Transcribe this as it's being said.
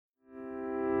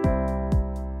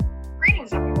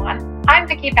I'm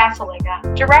Vicki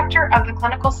Basiliga, Director of the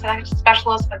Clinical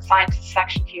Specialist and Scientist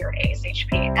section here at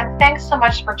ASHP, and thanks so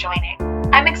much for joining.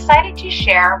 I'm excited to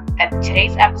share that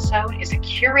today's episode is a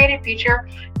curated feature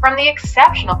from the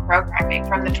exceptional programming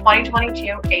from the 2022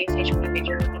 ASHP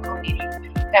Midyear Clinical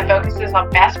Meeting that focuses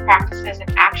on best practices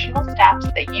and actionable steps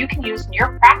that you can use in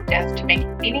your practice to make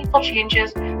meaningful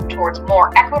changes towards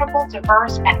more equitable,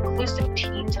 diverse, and inclusive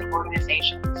teams and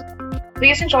organizations.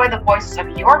 Please enjoy the voices of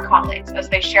your colleagues as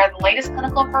they share the latest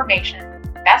clinical information,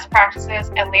 best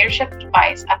practices, and leadership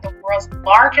advice at the world's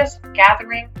largest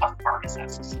gathering of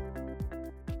pharmacists.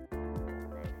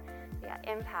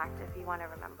 Impact, if you want to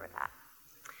remember that.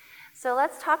 So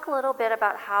let's talk a little bit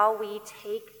about how we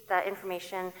take the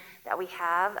information that we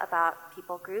have about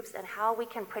people groups and how we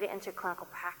can put it into clinical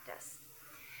practice.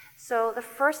 So the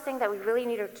first thing that we really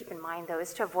need to keep in mind, though,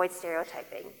 is to avoid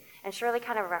stereotyping. And Shirley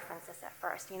kind of referenced this at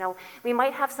first. We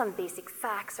might have some basic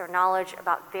facts or knowledge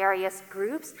about various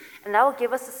groups, and that will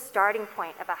give us a starting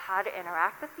point about how to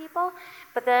interact with people.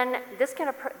 But then this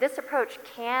approach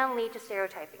can lead to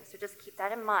stereotyping, so just keep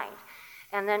that in mind.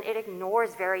 And then it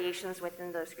ignores variations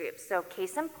within those groups. So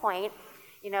case in point,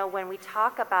 when we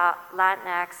talk about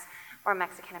Latinx or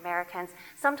Mexican Americans,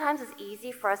 sometimes it's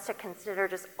easy for us to consider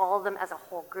just all of them as a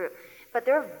whole group. But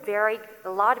there are a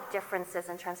lot of differences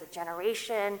in terms of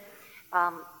generation,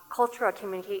 cultural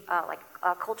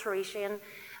acculturation,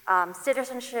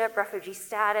 citizenship, refugee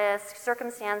status,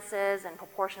 circumstances, and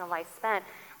proportion of life spent.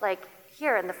 Like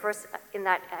here in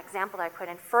that example that I put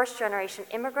in, first-generation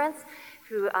immigrants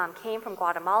who came from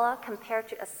Guatemala compared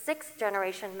to a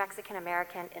sixth-generation Mexican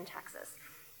American in Texas.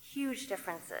 Huge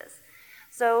differences.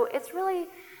 So it's really,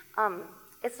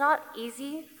 it's not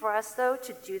easy for us, though,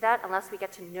 to do that unless we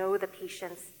get to know the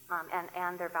patients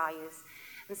and their values.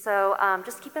 And so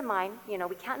just keep in mind,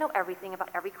 we can't know everything about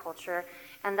every culture,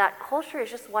 and that culture is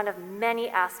just one of many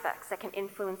aspects that can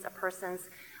influence a person's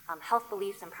health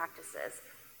beliefs and practices,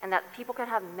 and that people can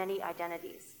have many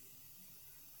identities.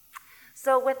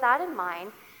 So with that in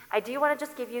mind, I do want to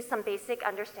just give you some basic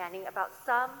understanding about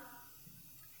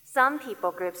some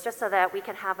people groups, just so that we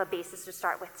can have a basis to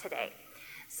start with today.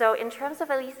 So in terms of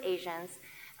at least Asians,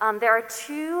 there are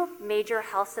two major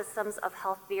health systems of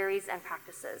health theories and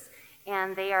practices,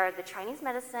 and they are the Chinese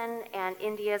medicine and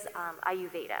India's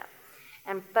Ayurveda.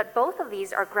 But both of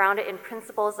these are grounded in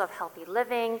principles of healthy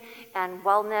living and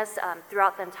wellness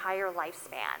throughout the entire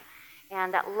lifespan.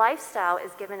 And that lifestyle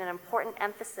is given an important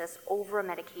emphasis over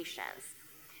medications.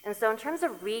 And so in terms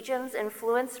of regions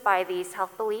influenced by these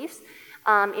health beliefs,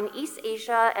 in East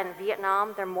Asia and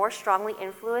Vietnam, they're more strongly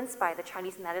influenced by the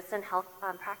Chinese medicine health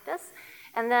practice.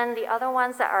 And then the other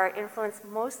ones that are influenced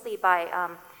mostly by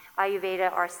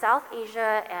Ayurveda are South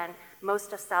Asia and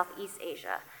most of Southeast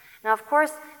Asia. Now, of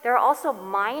course, there are also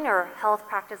minor health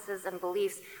practices and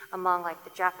beliefs among like the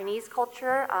Japanese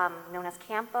culture, known as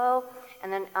Kampo,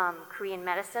 and then Korean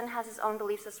medicine has its own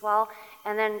beliefs as well.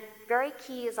 And then very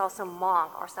key is also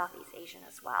Hmong, or Southeast Asian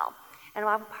as well. And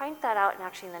I'll point that out in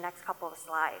the next couple of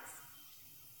slides.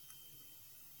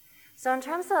 So in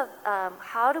terms of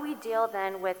how do we deal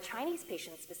then with Chinese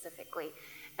patients specifically,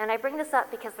 and I bring this up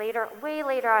because way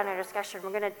later on in our discussion,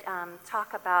 we're going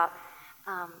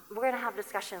to have a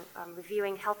discussion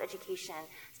reviewing health education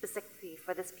specifically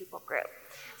for this people group.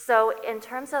 So in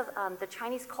terms of the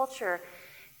Chinese culture,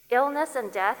 illness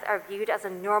and death are viewed as a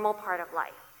normal part of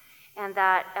life, and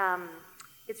that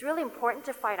it's really important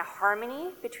to find a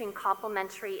harmony between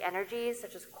complementary energies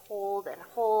such as cold and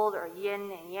hold, or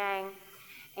yin and yang.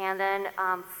 And then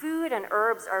food and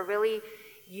herbs are really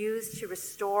used to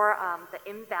restore the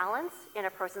imbalance in a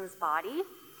person's body,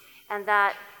 and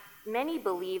that many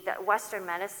believe that Western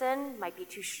medicine might be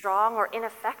too strong or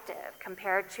ineffective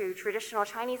compared to traditional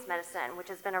Chinese medicine, which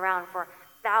has been around for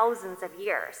thousands of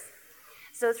years.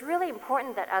 So it's really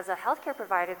important that as a healthcare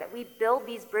provider that we build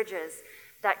these bridges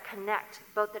that connect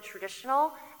both the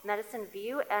traditional medicine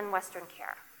view and Western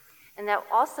care. And that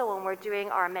also when we're doing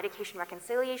our medication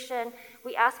reconciliation,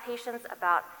 we ask patients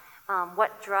about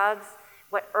what drugs,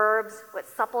 what herbs, what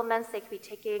supplements they could be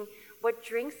taking, what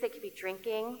drinks they could be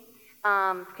drinking,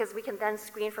 because we can then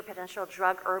screen for potential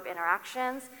drug-herb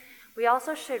interactions. We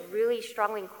also should really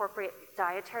strongly incorporate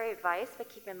dietary advice, but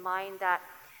keep in mind that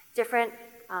different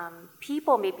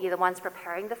people may be the ones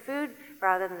preparing the food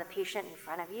rather than the patient in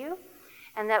front of you.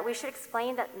 And that we should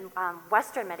explain that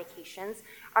Western medications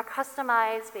are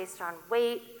customized based on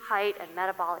weight, height, and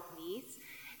metabolic needs.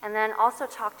 And then also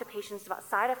talk to patients about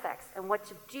side effects and what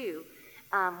to do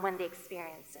when they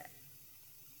experience it.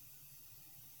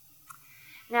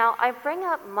 Now, I bring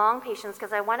up Hmong patients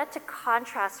because I wanted to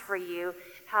contrast for you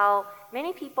how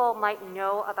many people might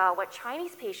know about what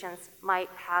Chinese patients might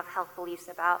have health beliefs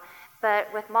about, but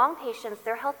with Hmong patients,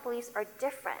 their health beliefs are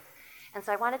different. And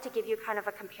so I wanted to give you kind of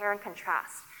a compare and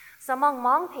contrast. So among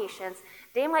Hmong patients,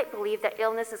 they might believe that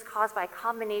illness is caused by a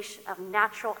combination of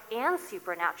natural and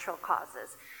supernatural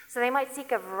causes. So they might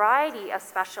seek a variety of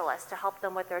specialists to help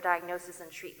them with their diagnosis and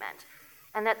treatment.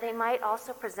 And that they might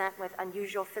also present with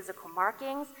unusual physical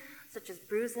markings, such as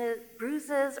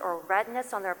bruises or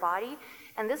redness on their body.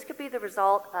 And this could be the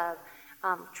result of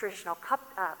traditional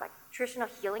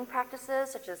healing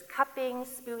practices, such as cupping,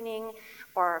 spooning,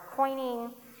 or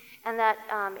coining. And that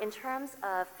in terms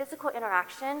of physical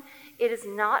interaction, it is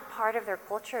not part of their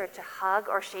culture to hug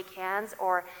or shake hands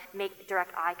or make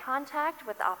direct eye contact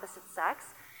with the opposite sex.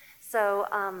 So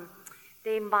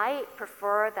they might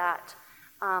prefer that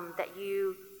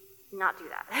you not do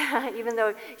that. Even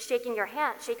though shaking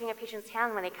a patient's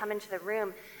hand when they come into the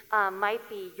room might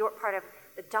be your part of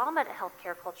the dominant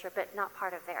healthcare culture, but not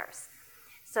part of theirs.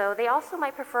 So they also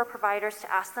might prefer providers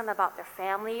to ask them about their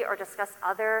family or discuss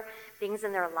other things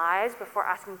in their lives before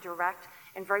asking direct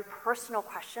and very personal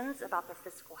questions about their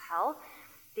physical health.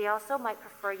 They also might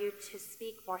prefer you to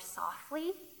speak more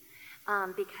softly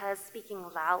because speaking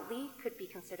loudly could be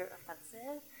considered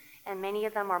offensive, and many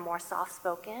of them are more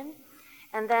soft-spoken.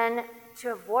 And then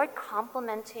to avoid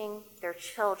complimenting their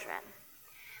children,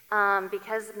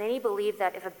 because many believe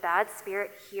that if a bad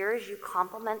spirit hears you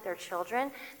compliment their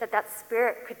children, that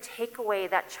spirit could take away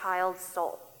that child's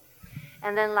soul.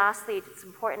 And then lastly, it's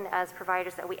important as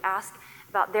providers that we ask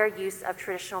about their use of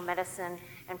traditional medicine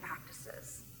and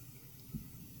practices.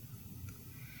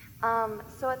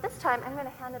 So at this time, I'm going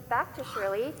to hand it back to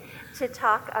Shirley to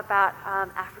talk about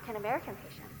African American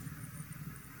patients.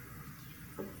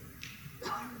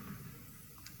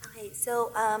 Okay,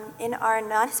 so in our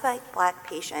non-Hispanic Black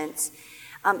patients,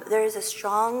 there is a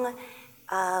strong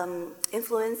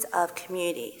influence of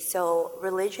community. So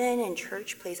religion and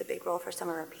church plays a big role for some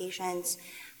of our patients,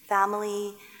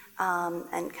 family,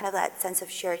 and kind of that sense of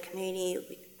shared community.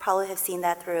 We probably have seen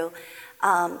that through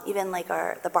even like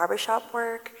the barbershop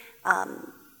work,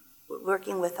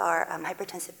 working with our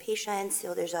hypertensive patients.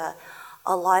 So there's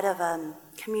a lot of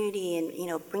community,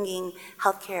 and bringing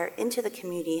healthcare into the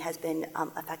community has been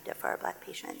effective for our Black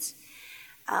patients.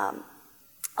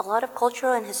 A lot of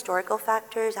cultural and historical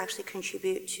factors actually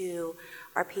contribute to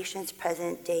our patients'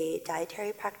 present-day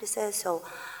dietary practices. So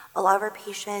a lot of our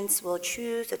patients will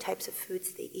choose the types of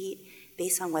foods they eat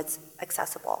based on what's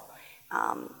accessible.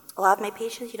 A lot of my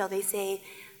patients, they say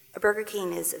a Burger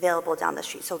King is available down the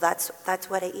street, so that's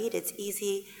what I eat. It's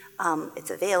easy. It's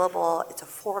available, it's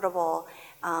affordable,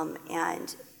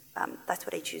 and that's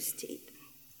what I choose to eat.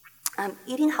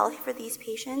 Eating healthy for these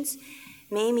patients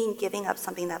may mean giving up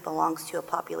something that belongs to a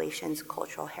population's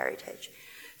cultural heritage.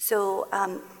 So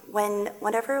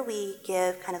whenever we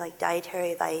give kind of like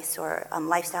dietary advice or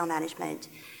lifestyle management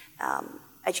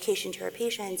education to our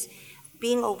patients,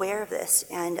 being aware of this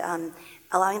and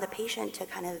allowing the patient to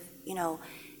kind of,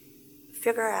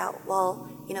 figure out, well,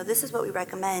 this is what we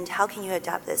recommend. How can you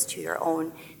adapt this to your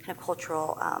own kind of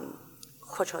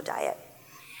cultural diet?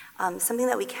 Something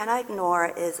that we cannot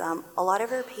ignore is a lot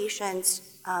of our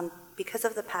patients, because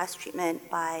of the past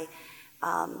treatment by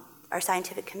our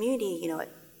scientific community,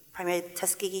 primarily the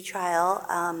Tuskegee trial,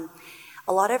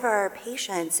 a lot of our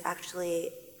patients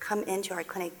actually come into our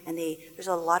clinic and there's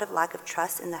a lot of lack of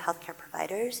trust in the healthcare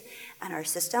providers and our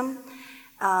system.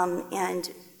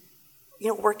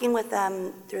 Working with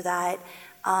them through that,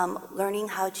 learning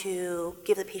how to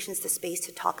give the patients the space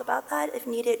to talk about that if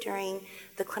needed during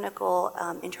the clinical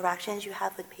interactions you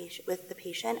have with the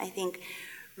patient, I think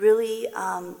really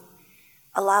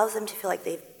allows them to feel like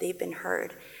they've been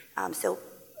heard. So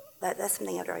that's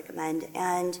something I'd recommend.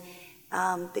 And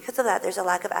because of that, there's a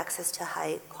lack of access to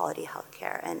high quality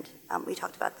healthcare, and we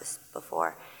talked about this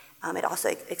before. It also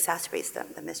exacerbates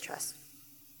the mistrust.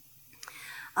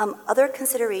 Other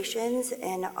considerations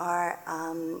in our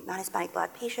non-Hispanic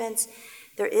Black patients,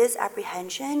 there is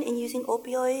apprehension in using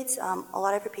opioids. A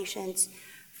lot of our patients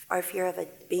are fear of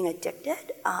being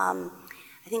addicted. I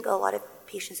think a lot of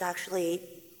patients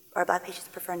our Black patients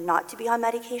prefer not to be on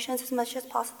medications as much as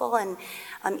possible. And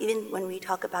even when we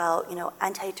talk about,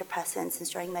 antidepressants and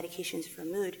starting medications for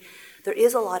mood, there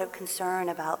is a lot of concern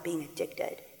about being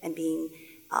addicted and being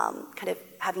kind of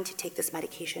having to take this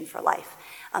medication for life.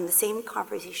 The same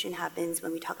conversation happens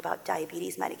when we talk about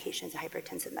diabetes medications and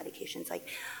hypertensive medications. Like,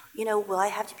 will I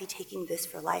have to be taking this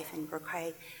for life? And we're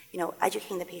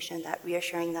educating the patient, that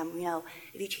reassuring them,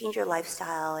 if you change your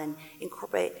lifestyle and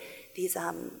incorporate these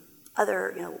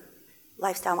other,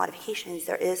 lifestyle modifications,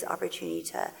 there is opportunity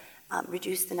to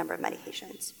reduce the number of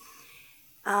medications.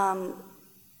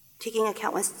 Taking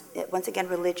account, once again,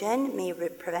 religion may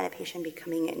prevent a patient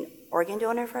becoming an organ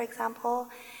donor, for example.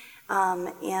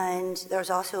 And there's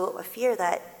also a fear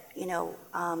that,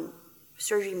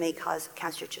 surgery may cause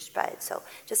cancer to spread. So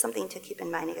just something to keep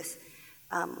in mind, I guess,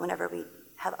 whenever we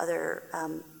have other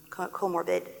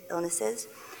comorbid illnesses.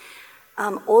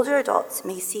 Older adults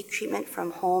may seek treatment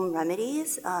from home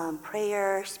remedies,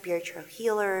 prayer, spiritual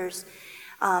healers,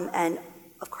 and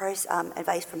of course,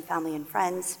 advice from family and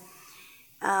friends.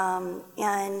 Whenever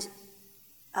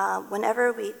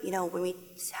when we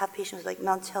have patients with like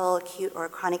mental, acute, or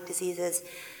chronic diseases,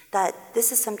 that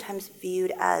this is sometimes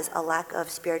viewed as a lack of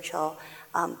spiritual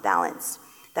balance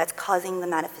that's causing the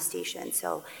manifestation.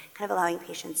 So kind of allowing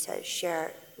patients to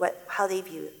share how they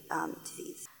view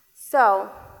disease. So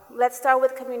let's start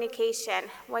with communication.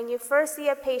 When you first see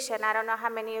a patient, I don't know how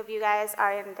many of you guys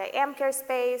are in the AmCare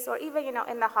space or even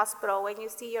in the hospital. When you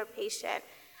see your patient,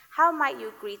 how might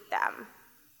you greet them?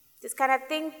 Just kind of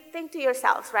think to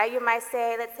yourselves, right? You might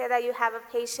say, let's say that you have a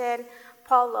patient,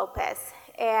 Paul Lopez,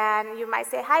 and you might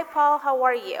say, hi, Paul, how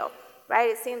are you? Right?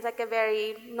 It seems like a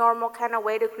very normal kind of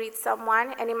way to greet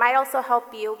someone, and it might also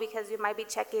help you because you might be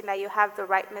checking that you have the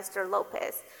right Mr.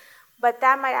 Lopez. But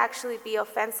that might actually be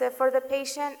offensive for the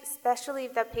patient, especially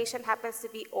if the patient happens to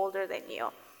be older than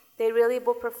you. They really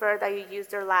will prefer that you use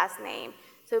their last name.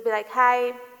 So it'd be like,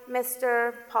 hi,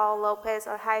 Mr. Paul Lopez,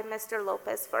 or hi, Mr.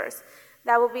 Lopez first.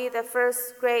 That will be the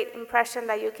first great impression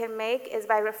that you can make, is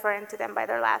by referring to them by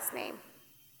their last name.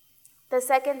 The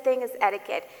second thing is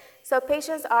etiquette. So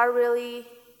patients are really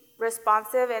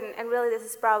responsive, and really this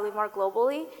is probably more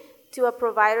globally, to a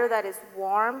provider that is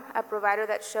warm, a provider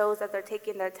that shows that they're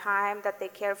taking their time, that they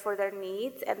care for their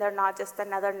needs, and they're not just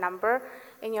another number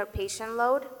in your patient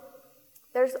load.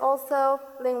 There's also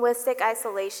linguistic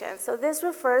isolation. So this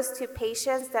refers to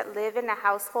patients that live in a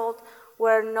household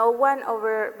where no one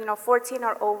over 14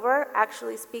 or over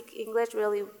actually speak English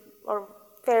really or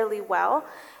fairly well.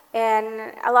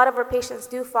 And a lot of our patients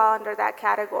do fall under that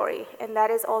category, and that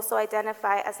is also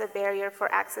identified as a barrier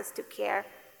for access to care.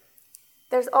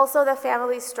 There's also the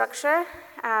family structure.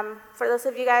 For those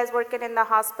of you guys working in the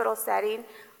hospital setting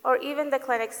or even the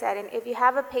clinic setting, if you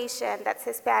have a patient that's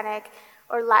Hispanic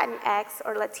or Latinx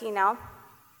or Latino,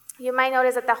 you might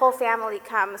notice that the whole family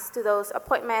comes to those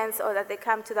appointments or that they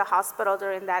come to the hospital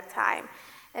during that time.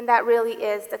 And that really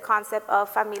is the concept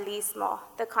of familismo,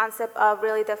 the concept of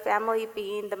really the family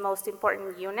being the most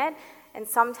important unit. And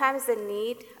sometimes the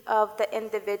need of the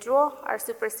individual are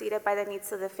superseded by the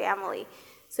needs of the family.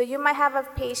 So you might have a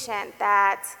patient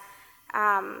that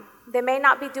they may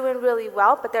not be doing really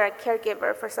well, but they're a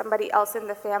caregiver for somebody else in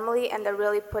the family, and they're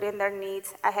really putting their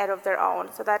needs ahead of their own.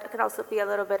 So that can also be a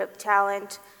little bit of a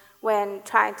challenge when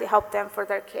trying to help them for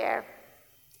their care.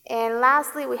 And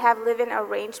lastly, we have living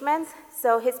arrangements.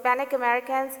 So Hispanic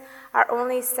Americans are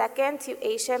only second to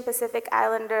Asian Pacific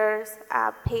Islanders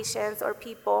patients or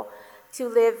people to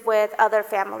live with other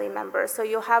family members. So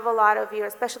you'll have a lot of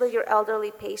especially your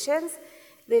elderly patients,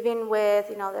 living with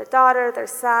their daughter, their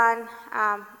son,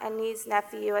 a niece,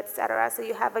 nephew, etc. So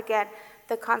you have, again,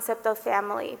 the concept of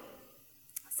family.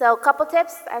 So a couple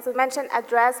tips, as we mentioned,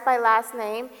 address by last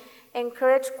name.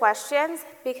 Encourage questions,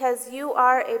 because you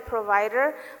are a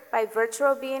provider. By virtue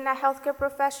of being a healthcare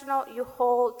professional, you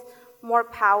hold more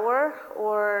power,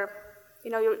 or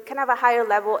you're kind of a higher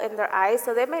level in their eyes.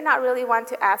 So they may not really want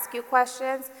to ask you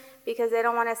questions because they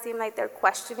don't want to seem like they're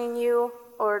questioning you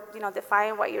or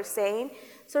defying what you're saying.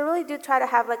 So really do try to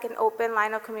have like an open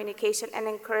line of communication and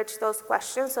encourage those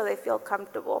questions so they feel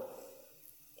comfortable.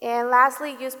 And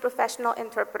lastly, use professional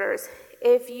interpreters.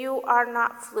 If you are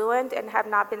not fluent and have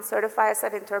not been certified as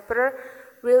an interpreter,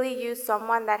 really use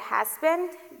someone that has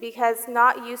been, because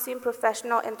not using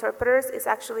professional interpreters is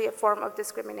actually a form of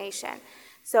discrimination.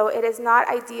 So it is not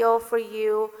ideal for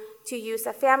you to use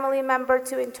a family member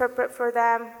to interpret for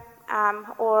them,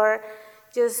 or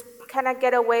just kind of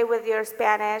get away with your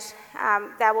Spanish.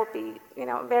 That will be,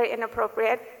 very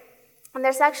inappropriate. And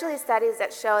there's actually studies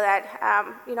that show that,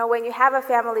 when you have a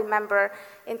family member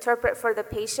interpret for the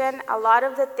patient, a lot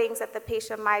of the things that the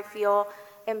patient might feel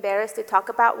embarrassed to talk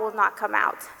about will not come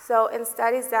out. So in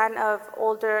studies done of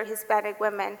older Hispanic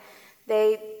women,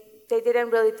 they didn't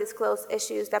really disclose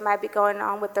issues that might be going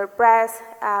on with their breasts,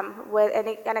 with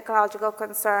any gynecological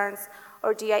concerns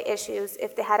or GI issues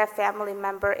if they had a family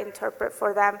member interpret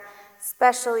for them,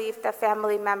 especially if the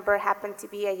family member happened to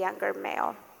be a younger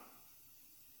male.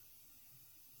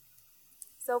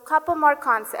 So a couple more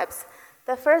concepts.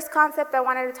 The first concept I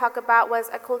wanted to talk about was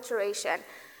acculturation.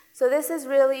 So this is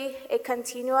really a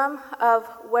continuum of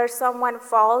where someone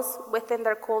falls within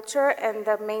their culture and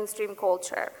the mainstream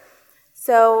culture.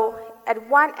 So at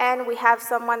one end, we have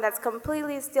someone that's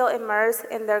completely still immersed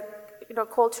in their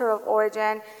culture of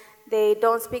origin. They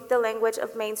don't speak the language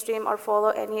of mainstream or follow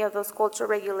any of those cultural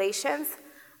regulations.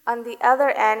 On the other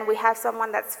end, we have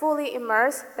someone that's fully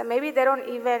immersed, that maybe they don't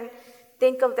even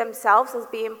think of themselves as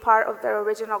being part of their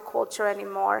original culture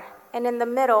anymore. And in the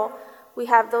middle, we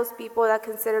have those people that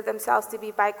consider themselves to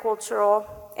be bicultural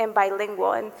and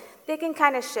bilingual. And they can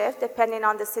kind of shift depending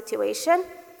on the situation.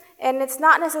 And it's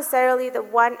not necessarily the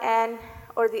one end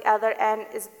or the other end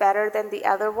is better than the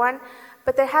other one,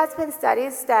 but there has been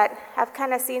studies that have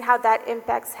kind of seen how that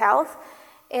impacts health.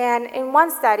 And in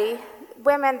one study,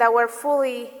 women that were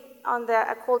fully on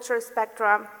the culture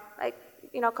spectrum,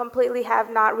 completely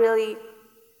have not really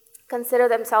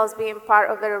considered themselves being part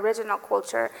of their original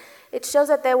culture, it shows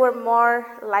that they were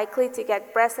more likely to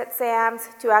get breast exams,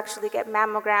 to actually get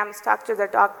mammograms, talk to their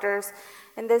doctors.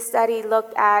 And this study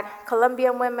looked at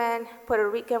Colombian women, Puerto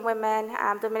Rican women,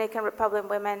 Dominican Republic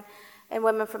women, and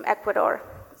women from Ecuador.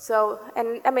 So,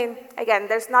 and I mean, again,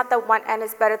 there's not that one end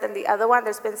is better than the other one.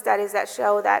 There's been studies that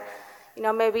show that,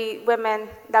 maybe women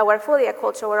that were fully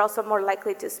acculturated were also more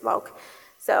likely to smoke.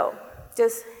 So,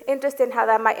 just interesting how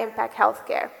that might impact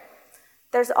healthcare.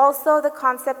 There's also the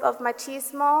concept of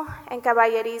machismo and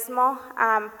caballerismo.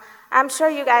 I'm sure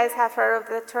you guys have heard of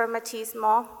the term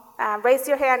machismo. Raise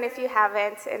your hand if you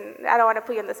haven't, and I don't want to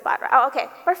put you on the spot. Right? Oh, okay,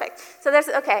 perfect. So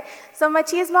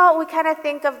machismo, we kind of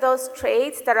think of those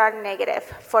traits that are negative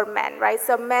for men, right?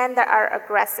 So men that are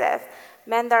aggressive,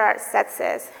 men that are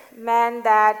sexist, men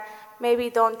that maybe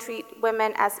don't treat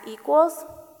women as equals.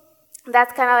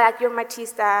 That's kind of like your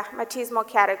machismo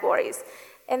categories.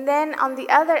 And then on the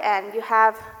other end, you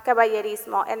have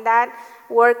caballerismo, and that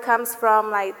word comes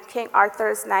from like King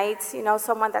Arthur's knights,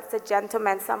 someone that's a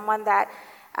gentleman, someone that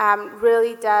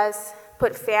really does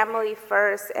put family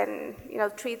first and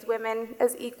treats women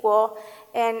as equal.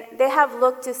 And they have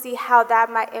looked to see how that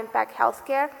might impact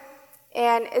healthcare.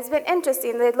 And it's been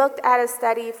interesting. They looked at a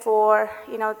study for,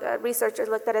 the researchers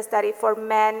looked at a study for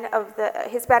men of the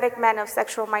Hispanic men of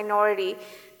sexual minority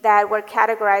that were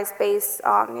categorized based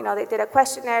on, they did a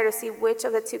questionnaire to see which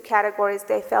of the two categories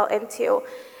they fell into.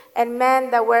 And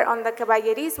men that were on the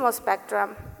caballerismo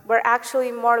spectrum were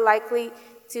actually more likely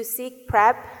to seek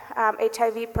PrEP,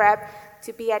 HIV PrEP,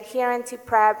 to be adherent to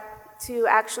PrEP, to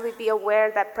actually be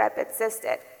aware that PrEP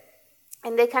existed.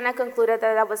 And they kind of concluded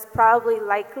that that was probably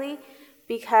likely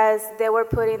because they were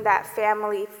putting that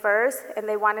family first and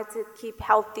they wanted to keep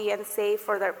healthy and safe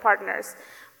for their partners.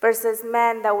 Versus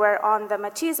men that were on the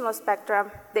machismo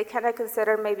spectrum, they kind of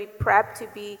considered maybe PrEP to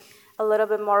be a little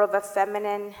bit more of a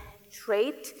feminine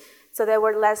trait, so they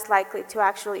were less likely to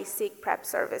actually seek PrEP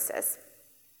services.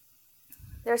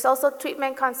 There's also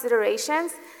treatment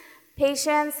considerations.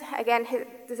 Patients, again,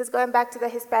 this is going back to the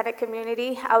Hispanic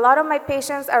community. A lot of my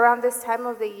patients around this time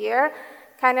of the year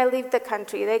kind of leave the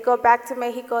country. They go back to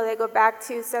Mexico, they go back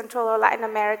to Central or Latin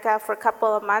America for a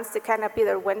couple of months to kind of be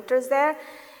their winters there.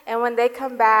 And when they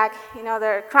come back,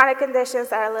 their chronic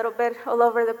conditions are a little bit all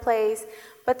over the place,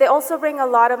 but they also bring a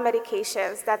lot of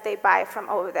medications that they buy from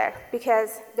over there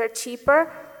because they're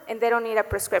cheaper and they don't need a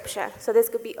prescription. So this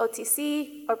could be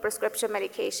OTC or prescription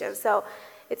medication. So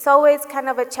it's always kind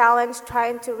of a challenge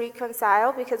trying to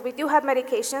reconcile because we do have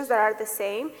medications that are the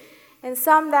same and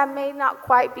some that may not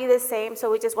quite be the same,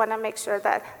 so we just want to make sure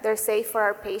that they're safe for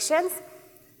our patients.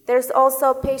 There's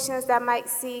also patients that might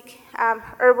seek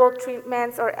herbal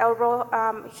treatments or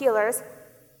herbal healers,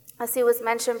 as it was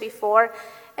mentioned before.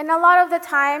 And a lot of the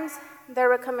times, their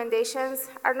recommendations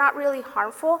are not really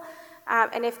harmful.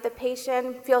 And if the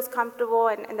patient feels comfortable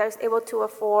and they're able to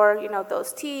afford,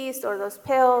 those teas or those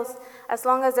pills, as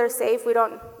long as they're safe, we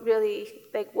don't really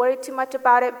worry too much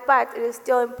about it. But it is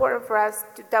still important for us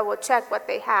to double check what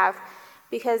they have,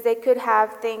 because they could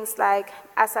have things like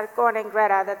Asarcon and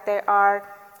Greta, that there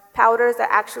are powders that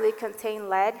actually contain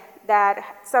lead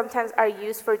that sometimes are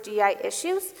used for GI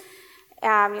issues.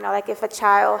 Like if a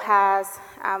child has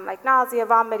nausea,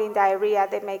 vomiting, diarrhea,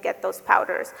 they may get those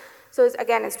powders. So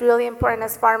it's really important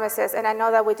as pharmacists, and I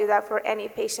know that we do that for any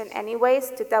patient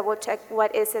anyways, to double check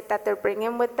what is it that they're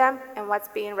bringing with them and what's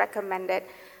being recommended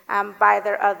by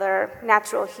their other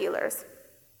natural healers.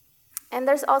 And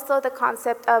there's also the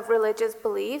concept of religious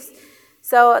beliefs.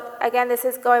 So again, this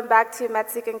is going back to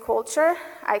Mexican culture.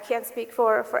 I can't speak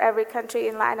for every country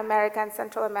in Latin America and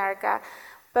Central America,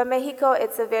 but Mexico,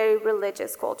 it's a very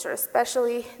religious culture,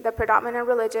 especially the predominant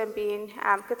religion being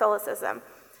Catholicism.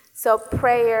 So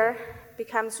prayer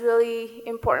becomes really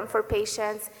important for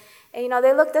patients. And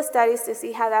they looked at studies to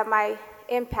see how that might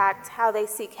impact how they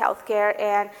seek healthcare,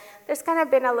 and there's kind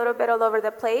of been a little bit all over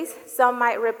the place. Some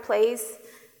might replace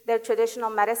their traditional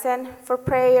medicine for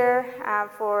prayer,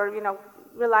 for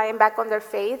relying back on their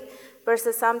faith,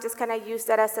 versus some just kind of use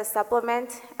that as a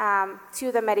supplement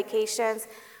to the medications.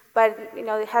 But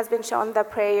it has been shown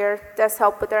that prayer does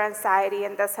help with their anxiety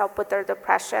and does help with their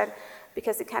depression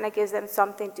because it kind of gives them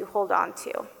something to hold on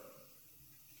to.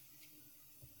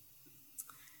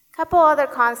 Couple other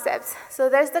concepts. So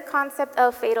there's the concept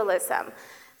of fatalism.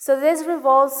 So this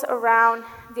revolves around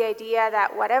the idea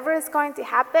that whatever is going to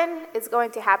happen is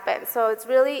going to happen. So it's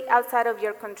really outside of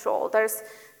your control. There's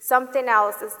something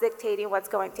else that's dictating what's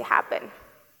going to happen.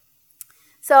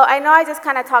 So I know I just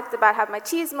kind of talked about how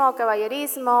machismo,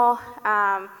 caballerismo,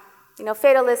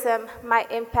 fatalism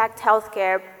might impact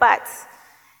healthcare, but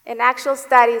in actual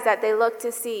studies that they look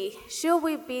to see, should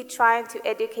we be trying to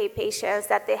educate patients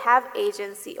that they have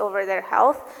agency over their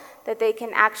health, that they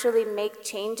can actually make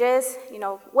changes,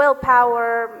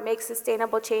 willpower, make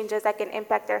sustainable changes that can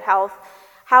impact their health?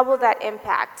 How will that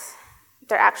impact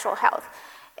their actual health?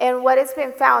 And what has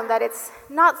been found that it's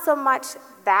not so much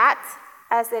that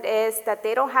as it is that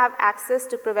they don't have access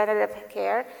to preventative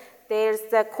care. There's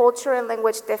the culture and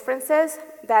language differences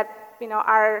that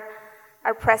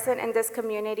are present in this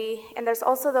community, and there's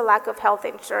also the lack of health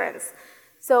insurance.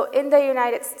 So in the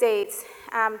United States,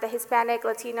 the Hispanic,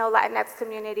 Latino, Latinx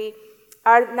community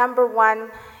are number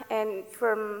one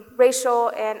from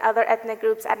racial and other ethnic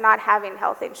groups at not having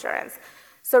health insurance.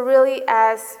 So really,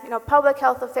 as public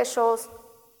health officials,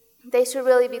 they should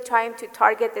really be trying to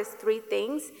target these three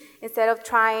things instead of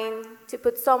trying to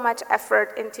put so much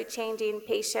effort into changing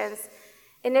patients'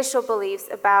 initial beliefs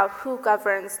about who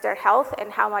governs their health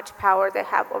and how much power they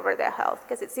have over their health,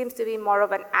 because it seems to be more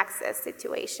of an access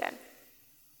situation.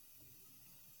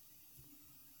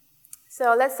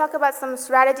 So let's talk about some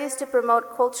strategies to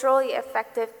promote culturally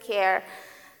effective care.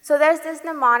 So there's this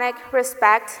mnemonic,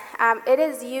 respect. It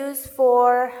is used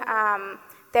for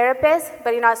therapists,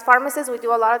 but as pharmacists, we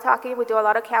do a lot of talking, we do a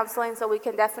lot of counseling, so we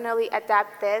can definitely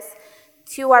adapt this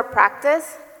to our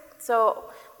practice. So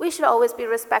we should always be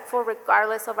respectful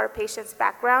regardless of our patient's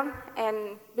background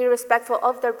and be respectful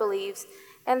of their beliefs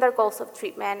and their goals of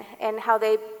treatment and how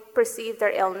they perceive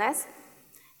their illness.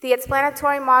 The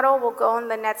explanatory model will go on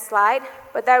the next slide,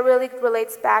 but that really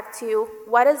relates back to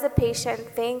what does the patient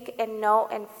think and know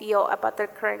and feel about their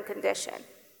current condition.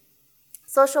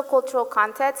 Social cultural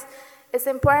context, it's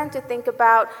important to think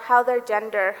about how their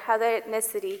gender, how their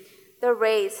ethnicity, their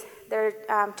race, their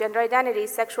gender identity,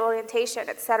 sexual orientation,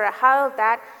 etc., how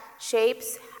that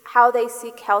shapes how they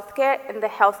seek healthcare and the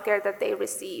healthcare that they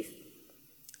receive.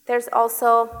 There's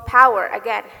also power.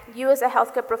 Again, you as a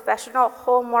healthcare professional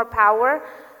hold more power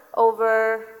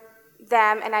over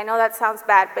them, and I know that sounds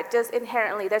bad, but just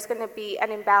inherently there's going to be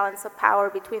an imbalance of power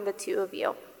between the two of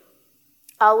you.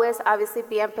 Always, obviously,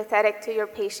 be empathetic to your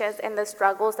patients and the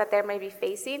struggles that they may be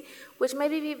facing, which may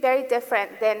be very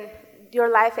different than your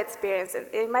life experience.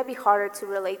 It might be harder to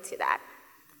relate to that.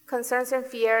 Concerns and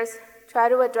fears, try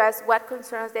to address what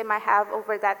concerns they might have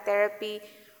over that therapy,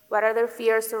 what are their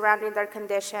fears surrounding their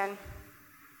condition.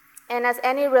 And as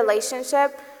any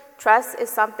relationship, trust is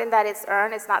something that is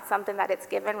earned, it's not something that it's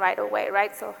given right away,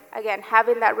 right? So again,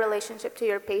 having that relationship to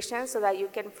your patients so that you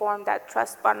can form that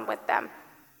trust bond with them.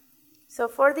 So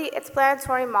for the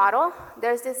explanatory model,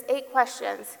 there's these 8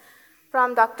 questions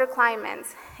from Dr.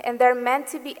 Kleinman's, and they're meant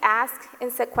to be asked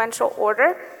in sequential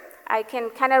order. I can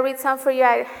kind of read some for you.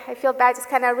 I feel bad just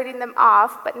kind of reading them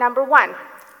off, but number 1,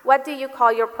 what do you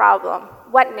call your problem?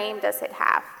 What name does it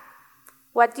have?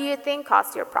 What do you think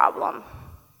caused your problem?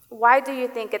 Why do you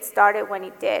think it started when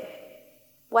it did?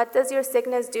 What does your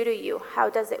sickness do to you? How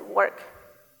does it work?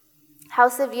 How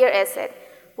severe is it?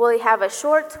 Will it have a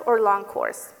short or long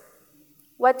course?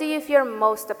 What do you fear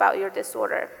most about your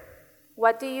disorder?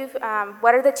 What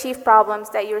are the chief problems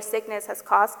that your sickness has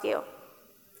caused you?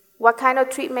 What kind of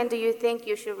treatment do you think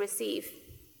you should receive?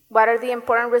 What are the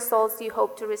important results you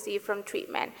hope to receive from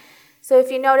treatment? So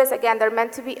if you notice, again, they're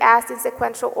meant to be asked in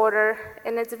sequential order,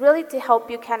 and it's really to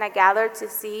help you kind of gather to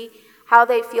see how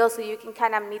they feel so you can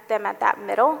kind of meet them at that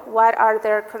middle. What are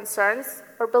their concerns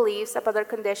or beliefs about their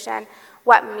condition?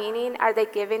 What meaning are they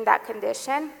giving that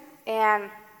condition? And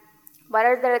what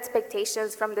are their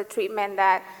expectations from the treatment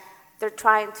that they're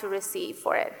trying to receive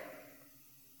for it?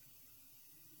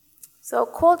 So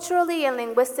culturally and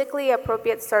linguistically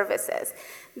appropriate services.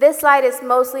 This slide is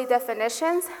mostly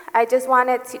definitions. I just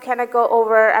wanted to kind of go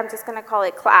over, I'm just going to call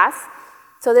it class.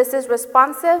 So this is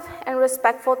responsive and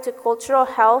respectful to cultural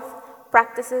health,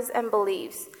 practices, and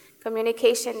beliefs,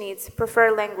 communication needs,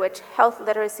 preferred language, health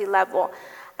literacy level.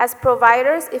 As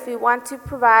providers, if we want to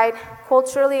provide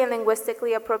culturally and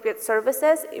linguistically appropriate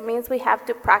services, it means we have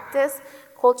to practice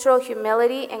cultural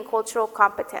humility, and cultural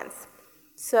competence.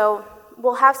 So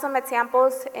we'll have some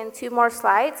examples in 2 more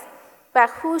slides, but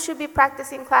who should be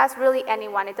practicing class? Really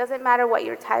anyone. It doesn't matter what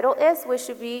your title is. We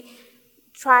should be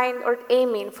trying or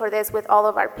aiming for this with all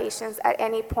of our patients at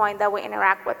any point that we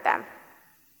interact with them.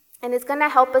 And it's gonna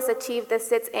help us achieve the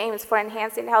 6 aims for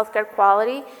enhancing healthcare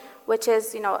quality, which is,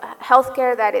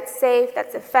 healthcare that it's safe,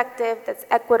 that's effective, that's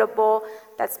equitable,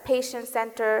 that's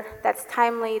patient-centered, that's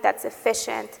timely, that's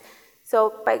efficient. So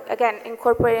by, again,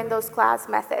 incorporating those class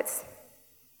methods.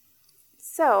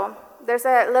 So there's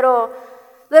a little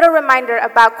reminder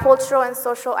about cultural and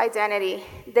social identity,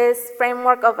 this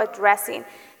framework of addressing.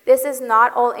 This is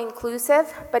not all-inclusive,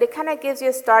 but it kind of gives you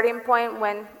a starting point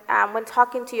when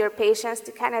talking to your patients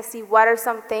to kind of see what are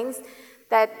some things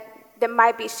that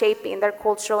might be shaping their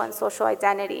cultural and social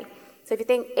identity. So if you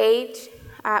think age,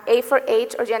 A for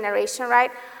age or generation,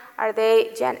 right? Are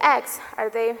they Gen X?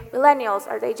 Are they millennials?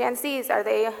 Are they Gen Zs? Are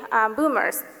they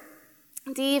boomers?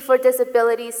 D for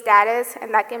disability status,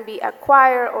 and that can be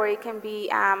acquired or it can be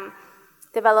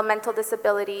developmental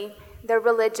disability, their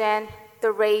religion,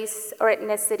 their race or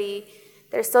ethnicity,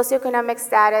 their socioeconomic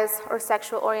status or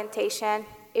sexual orientation,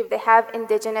 if they have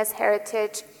indigenous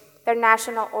heritage, their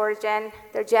national origin,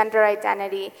 their gender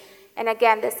identity. And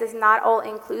again, this is not all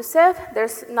inclusive.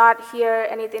 There's not here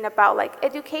anything about like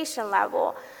education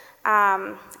level,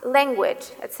 language,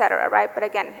 etc., right? But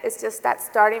again, it's just that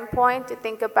starting point to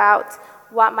think about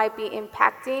what might be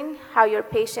impacting how your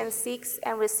patient seeks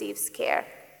and receives care.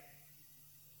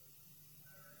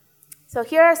 So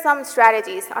here are some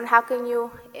strategies on how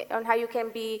you can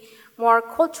be more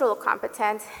cultural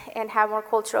competent and have more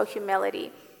cultural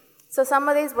humility. So some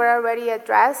of these were already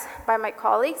addressed by my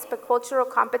colleagues, but cultural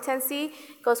competency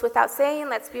goes without saying.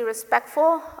 Let's be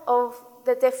respectful of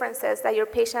the differences that your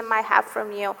patient might have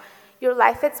from you. Your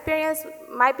life experience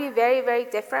might be very, very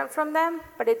different from them,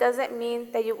 but it doesn't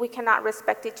mean that we cannot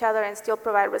respect each other and still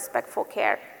provide respectful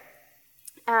care.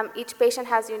 Each patient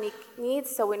has unique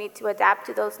needs, so we need to adapt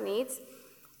to those needs.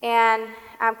 And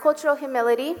cultural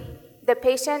humility, the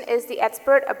patient is the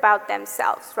expert about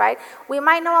themselves, right? We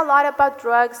might know a lot about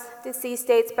drugs, disease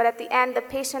states, but at the end, the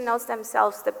patient knows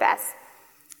themselves the best.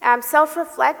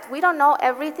 Self-reflect, we don't know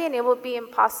everything. It would be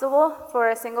impossible for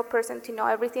a single person to know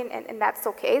everything, and that's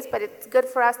okay, but it's good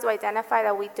for us to identify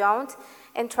that we don't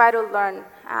and try to learn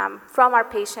from our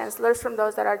patients, learn from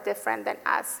those that are different than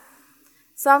us.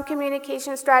 Some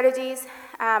communication strategies,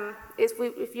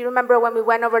 if you remember when we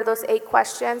went over those 8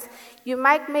 questions, you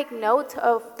might make note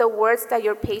of the words that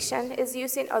your patient is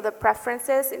using or the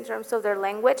preferences in terms of their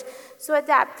language. So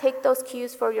adapt, take those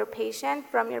cues from your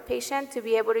patient to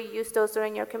be able to use those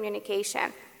during your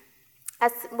communication.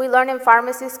 As we learn in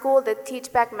pharmacy school, the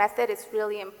teach-back method is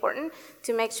really important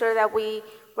to make sure that we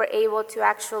were able to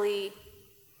actually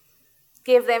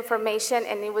give the information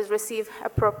and it was received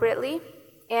appropriately.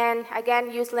 And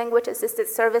again, use language-assisted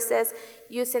services,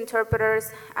 use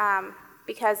interpreters,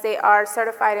 because they are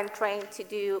certified and trained to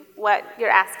do what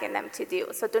you're asking them to do.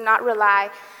 So do not rely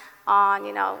on,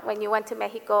 when you went to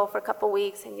Mexico for a couple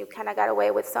weeks and you kind of got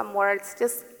away with some words,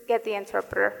 just get the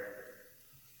interpreter.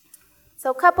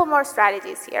 So a couple more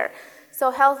strategies here.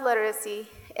 So health literacy,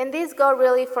 and these go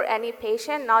really for any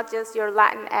patient, not just your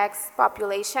Latinx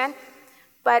population,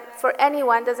 but for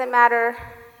anyone, doesn't matter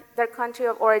their country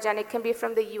of origin, it can be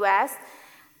from the US.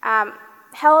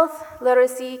 Health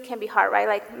literacy can be hard, right?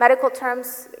 Like medical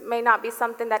terms may not be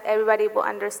something that everybody will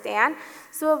understand,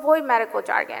 so avoid medical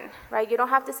jargon, right? You don't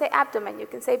have to say abdomen, you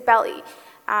can say belly.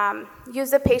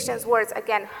 Use the patient's words,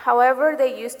 again, however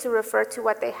they used to refer to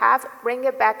what they have, bring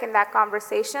it back in that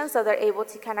conversation so they're able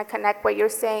to kind of connect what you're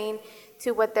saying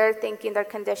to what they're thinking their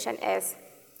condition is.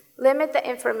 Limit the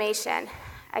information.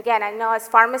 Again, I know as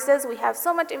pharmacists, we have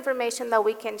so much information that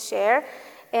we can share,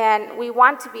 and we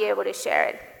want to be able to share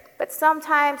it. But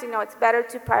sometimes, it's better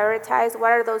to prioritize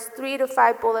what are those 3 to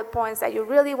 5 bullet points that you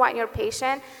really want your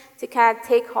patient to kind of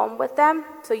take home with them.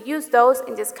 So use those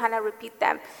and just kind of repeat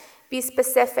them. Be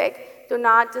specific. Do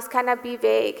not just kind of be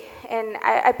vague. And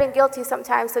I've been guilty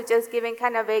sometimes of just giving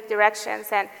kind of vague directions,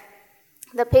 and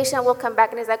the patient will come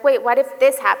back and is like, wait, what if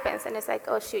this happens? And it's like,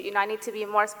 oh shoot, I need to be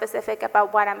more specific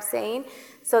about what I'm saying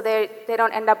so they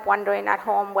don't end up wondering at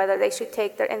home whether they should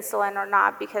take their insulin or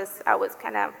not because I was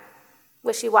kind of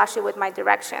wishy-washy with my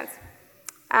directions.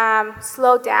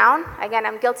 Slow down. Again,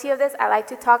 I'm guilty of this. I like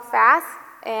to talk fast,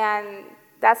 and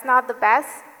that's not the best.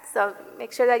 So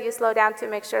make sure that you slow down to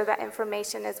make sure that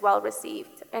information is well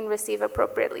received and received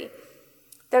appropriately.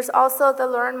 There's also the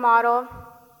learn model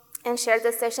and shared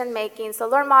decision making. So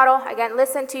learn model, again,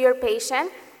 listen to your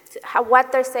patient,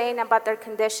 what they're saying about their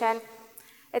condition,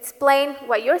 explain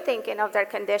what you're thinking of their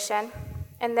condition,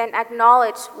 and then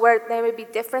acknowledge where there may be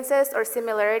differences or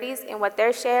similarities in what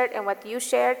they're shared and what you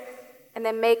shared, and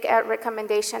then make a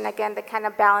recommendation, again, that kind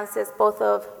of balances both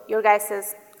of your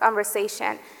guys'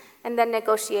 conversation, and then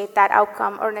negotiate that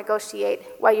outcome or negotiate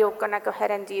what you're gonna go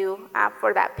ahead and do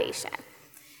for that patient.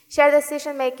 Shared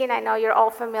decision making, I know you're all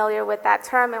familiar with that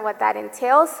term and what that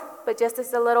entails, but just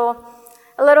as a little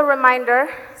reminder,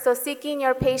 so seeking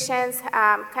your patients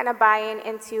kind of buy-in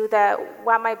into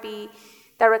what might be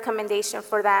the recommendation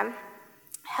for them,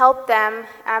 help them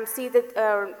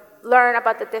learn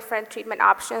about the different treatment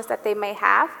options that they may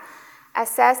have,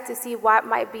 assess to see what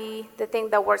might be the thing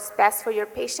that works best for your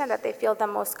patient, that they feel the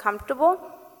most comfortable,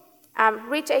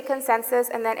 reach a consensus,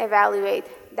 and then evaluate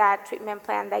that treatment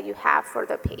plan that you have for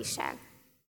the patient.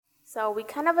 So we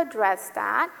kind of addressed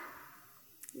that.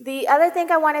 The other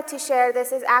thing I wanted to share,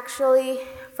 this is actually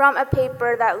from a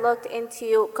paper that looked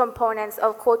into components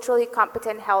of culturally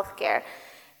competent healthcare.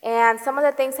 And some of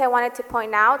the things I wanted to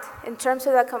point out, in terms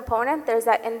of the component, there's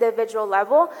that individual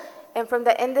level. And from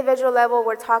the individual level,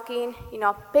 we're talking,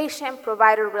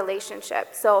 patient-provider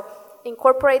relationship. So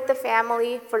incorporate the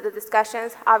family for the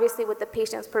discussions, obviously with the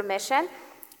patient's permission.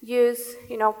 Use,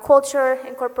 culture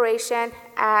incorporation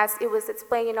as it was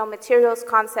explained, materials,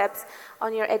 concepts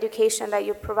on your education that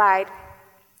you provide.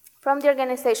 From the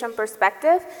organization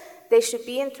perspective, they should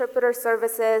be interpreter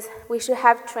services. We should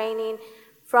have training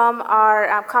from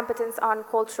our competence on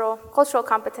cultural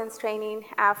competence training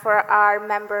for our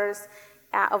members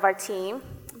of our team.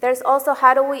 There's also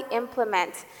how do we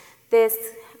implement this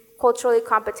culturally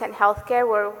competent healthcare,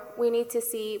 where we need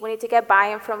to get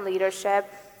buy-in from leadership.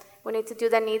 We need to do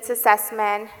the needs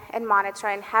assessment and monitor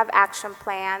and have action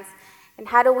plans. And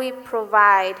how do we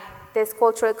provide this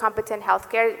culturally competent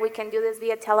healthcare? We can do this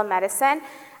via telemedicine,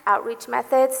 outreach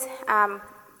methods,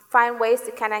 find ways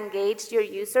to kind of engage your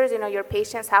users, your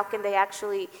patients. How can they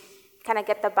actually kind of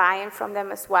get the buy-in from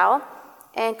them as well?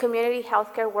 And community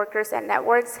healthcare workers and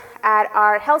networks. At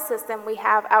our health system, we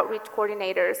have outreach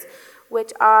coordinators,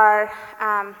 which are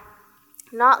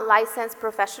not licensed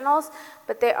professionals,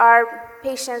 but they are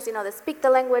patients, that speak the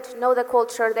language, know the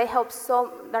culture. They help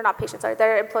they're not patients, sorry,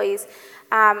 they're employees.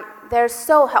 They're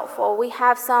so helpful. We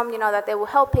have some, that they will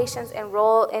help patients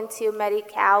enroll into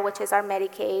Medi-Cal, which is our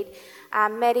Medicaid,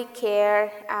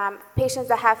 Medicare, patients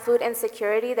that have food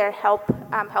insecurity, they help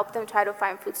them try to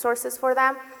find food sources for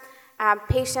them.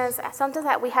 Sometimes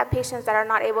we have patients that are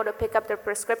not able to pick up their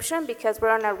prescription because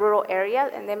we're in a rural area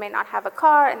and they may not have a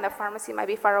car and the pharmacy might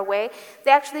be far away.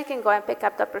 They actually can go and pick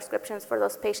up the prescriptions for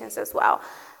those patients as well.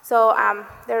 So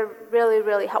they're really,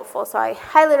 really helpful. So I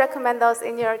highly recommend those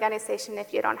in your organization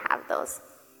if you don't have those.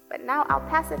 But now I'll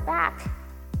pass it back.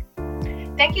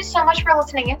 Thank you so much for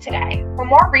listening in today. For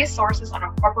more resources on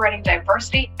incorporating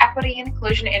diversity, equity, and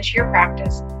inclusion into your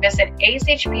practice, visit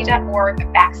ashp.org/DEI.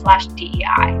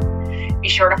 Be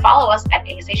sure to follow us at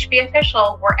ASHP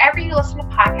Official wherever you listen to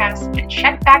podcasts, and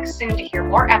check back soon to hear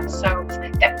more episodes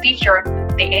that feature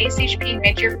the ASHP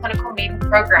Midyear Clinical Meeting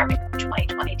programming for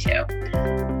 2022.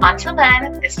 Until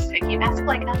then, this is Vicki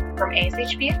Mascalena from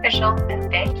ASHP Official,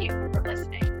 and thank you